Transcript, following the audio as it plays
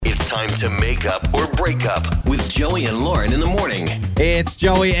Time to make up or break up with Joey and Lauren in the morning. It's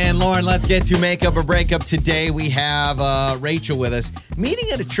Joey and Lauren. Let's get to make up or break up today. We have Rachel with us. Meeting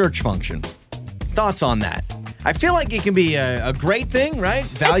at a church function. Thoughts on that? I feel like it can be a great thing, right?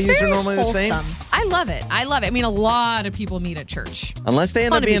 Values are normally wholesome. the same. I love it. I mean, a lot of people meet at church. Unless they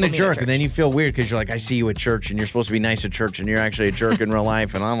end up being a jerk, and then you feel weird because you're like, I see you at church, and you're supposed to be nice at church, and you're actually a jerk in real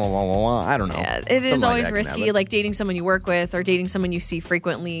life, and blah, blah, blah, blah. I don't know. Yeah, it is always risky, like dating someone you work with or dating someone you see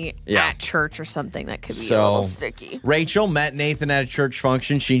frequently at church or something. That could be a little sticky. Rachel met Nathan at a church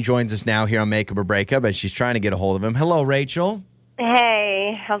function. She joins us now here on Make Up or Break Up as she's trying to get a hold of him. Hello, Rachel.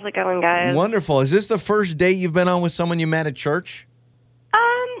 Hey, how's it going, guys? Wonderful. Is this the first date you've been on with someone you met at church?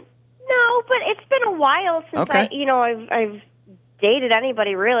 No, but it's been a while since I've dated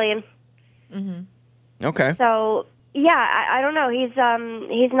anybody really. Okay. So yeah, I don't know. He's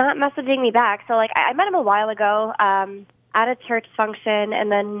not messaging me back. So like I met him a while ago at a church function, and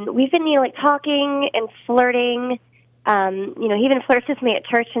then we've been talking and flirting. He even flirts with me at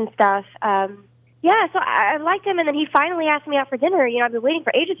church and stuff. Yeah, so I liked him, and then he finally asked me out for dinner. I've been waiting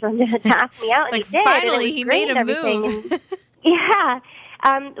for ages for him to ask me out, and like he did. Finally, he made a move. Yeah.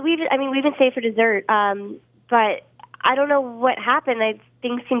 We've been stayed for dessert, but I don't know what happened.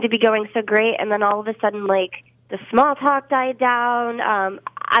 Things seemed to be going so great, and then all of a sudden, like, the small talk died down.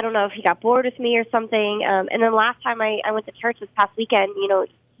 I don't know if he got bored with me or something. And then last time I went to church this past weekend,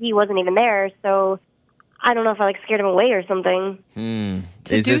 he wasn't even there, so I don't know if I scared him away or something.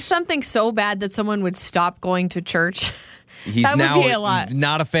 To do something so bad that someone would stop going to church. He's that now would be a lot.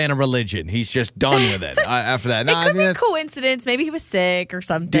 Not a fan of religion. He's just done with it after that. It could be coincidence. Maybe he was sick or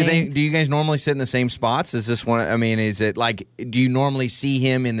something. Do you guys normally sit in the same spots? Is this one? I mean, is it like? Do you normally see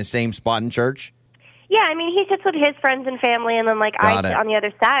him in the same spot in church? Yeah, I mean, he sits with his friends and family, and then, I sit on the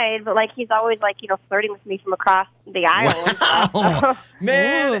other side, but, he's always, flirting with me from across the aisle. Wow.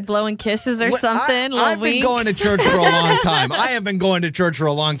 Man. Ooh, blowing kisses or something. I've been going to church for a long time. I have been going to church for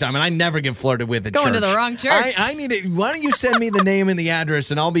a long time, and I never get flirted with at church. Going to the wrong church. I need it. Why don't you send me the name and the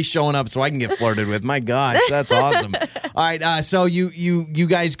address, and I'll be showing up so I can get flirted with. My gosh, that's awesome. All right, so you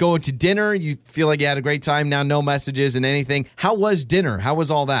guys go to dinner. You feel like you had a great time. Now no messages and anything. How was dinner? How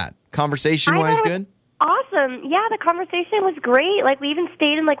was all that? Conversation-wise good? Awesome. Yeah, the conversation was great. We even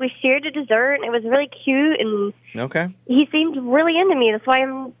stayed and, we shared a dessert, and it was really cute, and he seemed really into me. That's why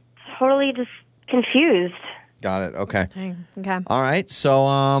I'm totally just confused. Got it. Okay. Okay. All right,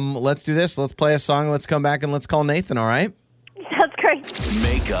 so let's do this. Let's play a song. Let's come back, and let's call Nathan, all right? Sounds great.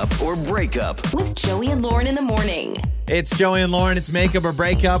 Make up or break up with Joey and Lauren in the morning. It's Joey and Lauren. It's Make Up or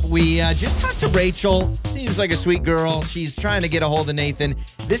Break Up. We just talked to Rachel. Seems like a sweet girl. She's trying to get a hold of Nathan.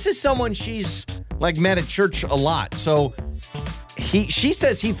 This is someone she's met at church a lot. So she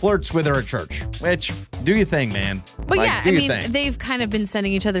says he flirts with her at church, which do your thing, man. But they've kind of been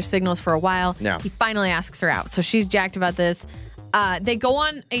sending each other signals for a while. Yeah. He finally asks her out. So she's jacked about this. They go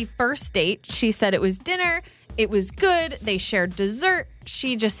on a first date. She said it was dinner. It was good. They shared dessert.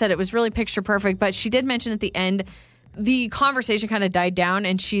 She just said it was really picture perfect. But she did mention at the end, the conversation kind of died down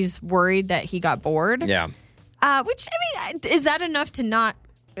and she's worried that he got bored. Yeah. Which, is that enough to not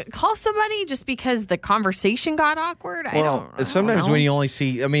call somebody just because the conversation got awkward? I don't know. Sometimes when you only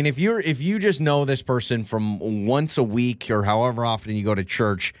see, if you just know this person from once a week or however often you go to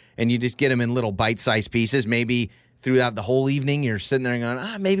church and you just get them in little bite-sized pieces, maybe throughout the whole evening you're sitting there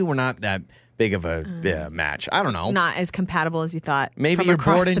going, maybe we're not that big of a match. I don't know. Not as compatible as you thought. Maybe you're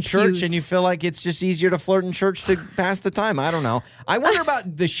bored in church and you feel like it's just easier to flirt in church to pass the time. I don't know. I wonder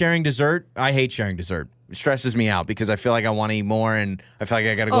about the sharing dessert. I hate sharing dessert. It stresses me out because I feel like I want to eat more and I feel like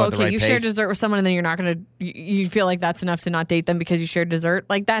I got to go at the right pace. You share dessert with someone and then you're not going to, you feel like that's enough to not date them because you shared dessert?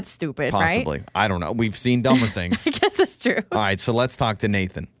 That's stupid, Possibly. Right? I don't know. We've seen dumber things. I guess that's true. All right, so let's talk to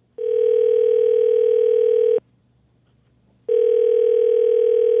Nathan.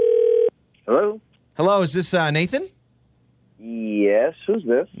 Hello, is this Nathan? Yes, who's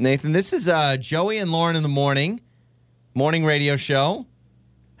this? Nathan, this is Joey and Lauren in the morning radio show.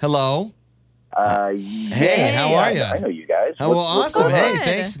 Hello. Hey, how are you? I know you guys. Oh, well, awesome.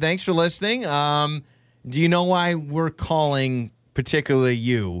 Hey, thanks for listening. Do you know why we're calling particularly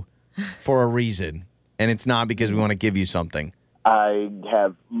you for a reason? And it's not because we want to give you something. I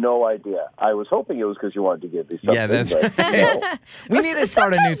have no idea. I was hoping it was because you wanted to give me something. Yeah, that's right. We need to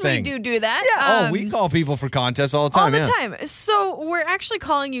start a new thing. We do that. Yeah. We call people for contests all the time. All the time. So we're actually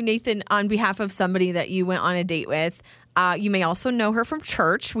calling you, Nathan, on behalf of somebody that you went on a date with. You may also know her from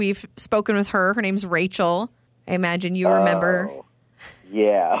church. We've spoken with her. Her name's Rachel. I imagine you remember.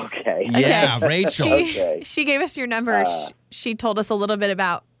 Yeah, okay. Yeah, Rachel. She gave us your number. She told us a little bit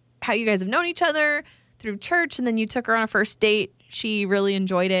about how you guys have known each other through church, and then you took her on a first date. She really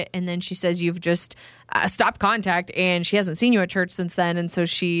enjoyed it. And then she says you've just stopped contact and she hasn't seen you at church since then. And so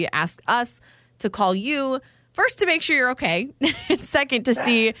she asked us to call you first to make sure you're okay. And second, to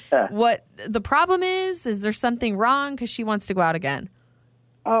see what the problem is. Is there something wrong? Because she wants to go out again.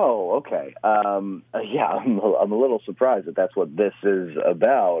 Oh, okay. Yeah, I'm a little surprised that that's what this is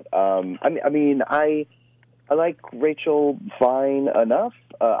about. I like Rachel fine enough.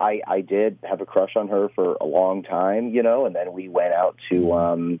 I did have a crush on her for a long time, and then we went out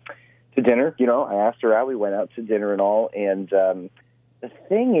to dinner. I asked her out. We went out to dinner and all. And the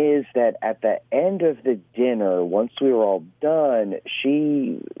thing is that at the end of the dinner, once we were all done,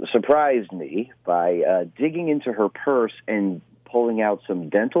 she surprised me by digging into her purse and pulling out some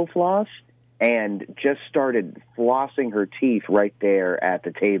dental floss and just started flossing her teeth right there at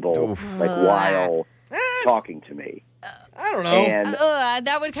the table, while talking to me. I don't know. And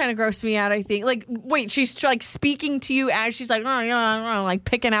That would kind of gross me out, I think. Like, wait, she's like speaking to you as she's like, like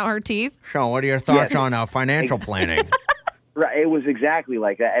picking out her teeth? Sean, what are your thoughts on financial planning? Right, it was exactly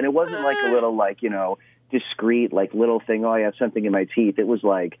like that. And it wasn't like a little, discreet, little thing, I have something in my teeth. It was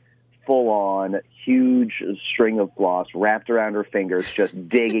like full-on, huge string of floss wrapped around her fingers, just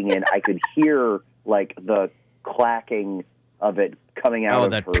digging in. I could hear, the clacking of it coming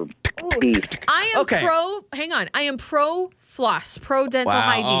out of her teeth. I am pro floss, pro dental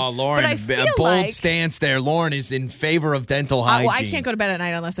hygiene. Oh, Lauren, but I feel bold stance there. Lauren is in favor of dental hygiene. I can't go to bed at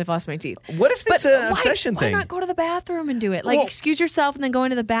night unless I floss my teeth. What if it's an obsession thing? Why not go to the bathroom and do it? Excuse yourself and then go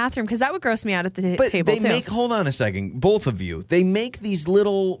into the bathroom, because that would gross me out at the table, too. Hold on a second, both of you. They make these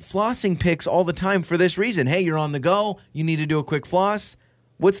little flossing pics all the time for this reason. Hey, you're on the go. You need to do a quick floss.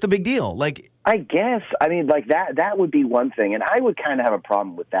 What's the big deal? I guess, that would be one thing. And I would kind of have a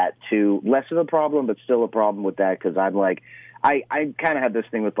problem with that, too. Less of a problem, but still a problem with that, because I'm I kind of have this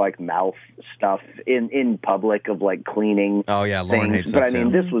thing with, mouth stuff in public of, cleaning. Oh, yeah, Lauren hates that,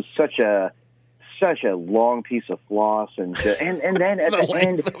 but, this was such a long piece of floss. And then at the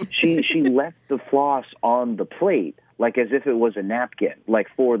end, she left the floss on the plate, as if it was a napkin,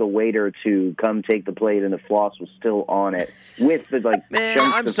 for the waiter to come take the plate, and the floss was still on it with the Man,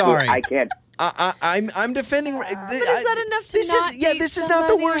 chunks I'm of sorry. food. I can't. I'm defending. But is that enough to this is not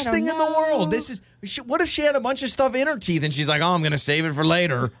the worst thing in the world. What if she had a bunch of stuff in her teeth and she's like, oh, I'm going to save it for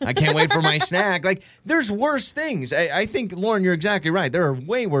later. I can't wait for my snack. There's worse things. I think, Lauren, you're exactly right. There are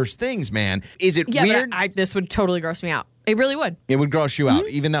way worse things, man. Is it weird? But this would totally gross me out. It really would. It would gross you out,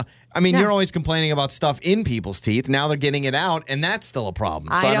 even though, you're always complaining about stuff in people's teeth. Now they're getting it out, and that's still a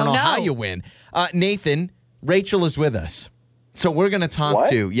problem. So I don't know how you win. Nathan, Rachel is with us. So we're going to talk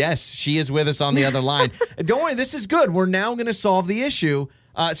to. Yes, she is with us on the other line. Don't worry, this is good. We're now going to solve the issue.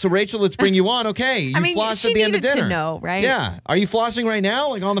 So Rachel, let's bring you on. Okay, you flossed at the end of dinner. To know, right? Yeah. Are you flossing right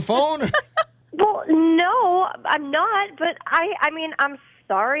now, on the phone? Well, no, I'm not. But I'm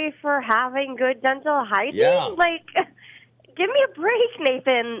sorry for having good dental hygiene. Yeah. Give me a break,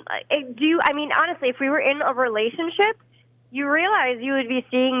 Nathan. Honestly, if we were in a relationship, you realize you would be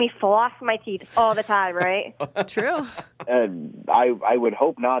seeing me floss my teeth all the time, right? True. I would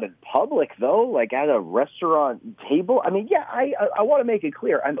hope not in public, though, at a restaurant table. I want to make it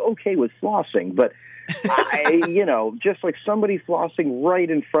clear. I'm okay with flossing, but, just somebody flossing right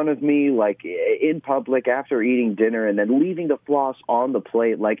in front of me, in public after eating dinner and then leaving the floss on the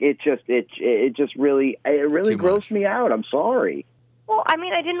plate, it just really grossed me out. I'm sorry. Well, I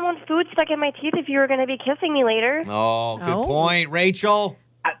didn't want food stuck in my teeth if you were going to be kissing me later. Oh, good point, Rachel.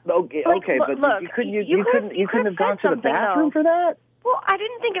 Okay, but look, you couldn't have gone to the bathroom for that? Well, I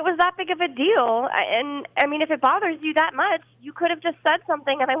didn't think it was that big of a deal. And, if it bothers you that much, you could have just said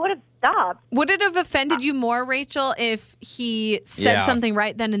something and I would have stopped. Would it have offended you more, Rachel, if he said something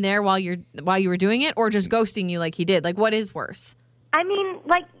right then and there while you were doing it, or just ghosting you like he did? What is worse?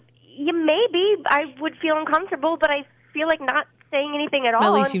 Maybe I would feel uncomfortable, but I feel like not saying anything at all.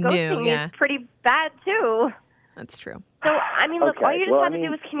 At least you ghosting knew, yeah. is pretty bad, too. That's true. So, look, all you just had to do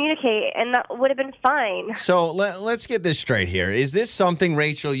was communicate, and that would have been fine. So let's get this straight here. Is this something,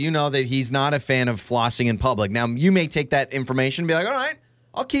 Rachel, you know that he's not a fan of flossing in public? Now, you may take that information and be like, all right,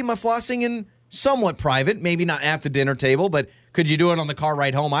 I'll keep my flossing in somewhat private, maybe not at the dinner table, but could you do it on the car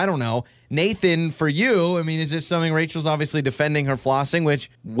ride home? I don't know. Nathan, for you, is this something Rachel's obviously defending her flossing, which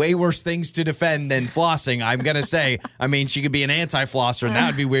way worse things to defend than flossing, I'm going to say. She could be an anti-flosser, and that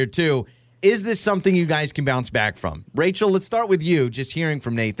would be weird too. Is this something you guys can bounce back from? Rachel, let's start with you, just hearing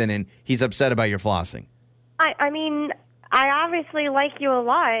from Nathan, and he's upset about your flossing. I obviously like you a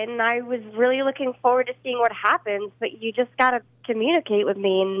lot, and I was really looking forward to seeing what happens, but you just got to communicate with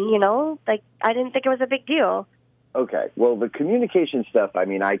me, and, I didn't think it was a big deal. Okay, well, the communication stuff, I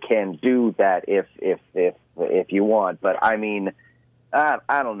can do that if if you want. But I mean, I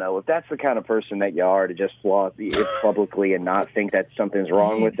don't know if that's the kind of person that you are to just flaunt it publicly and not think that something's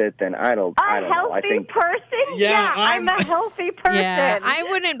wrong with it. Then I don't know. I think person. Yeah, I'm a healthy person. Yeah, I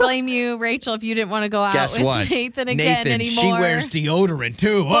wouldn't blame you, Rachel, if you didn't want to go out Guess with what? Nathan again anymore. She wears deodorant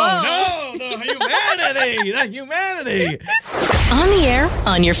too. Oh no, the humanity. On the air,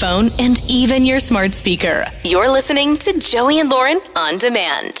 on your phone, and even your smart speaker. You're listening to Joey and Lauren on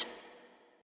demand.